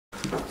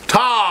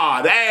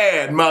Tod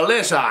and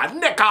Melissa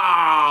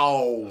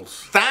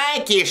Nichols.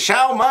 Thank you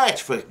so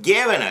much for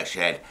giving us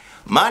that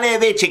money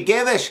that you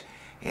give us,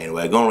 and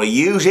we're going to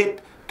use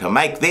it to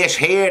make this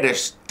here to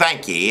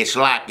thank you. It's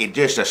like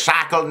a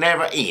cycle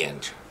never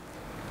ends.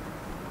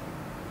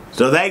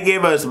 So they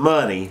give us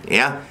money.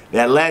 Yeah.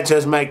 That lets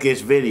us make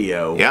this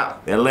video. Yeah.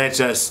 That lets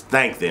us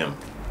thank them.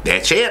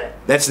 That's it.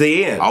 That's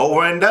the end.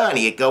 Over and done.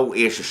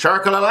 It's a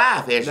circle of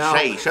life, as you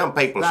say. Some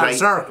people not say. a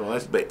circle.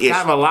 It's kind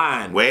of a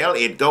line. Well,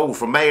 it goes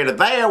from there to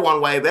there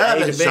one way or the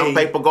other. Some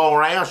people go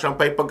around, some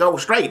people go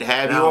straight.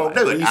 However you want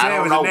to do it. You say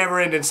it was a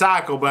never-ending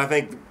cycle, but I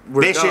think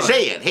this is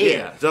it here.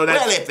 Yeah, so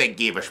well, if they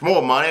give us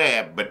more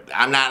money, but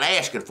I'm not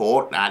asking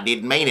for it. I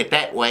didn't mean it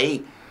that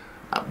way.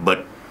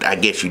 But I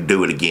guess you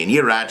do it again.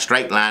 You're right,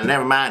 straight line.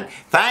 Never mind.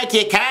 Thank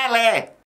you kindly.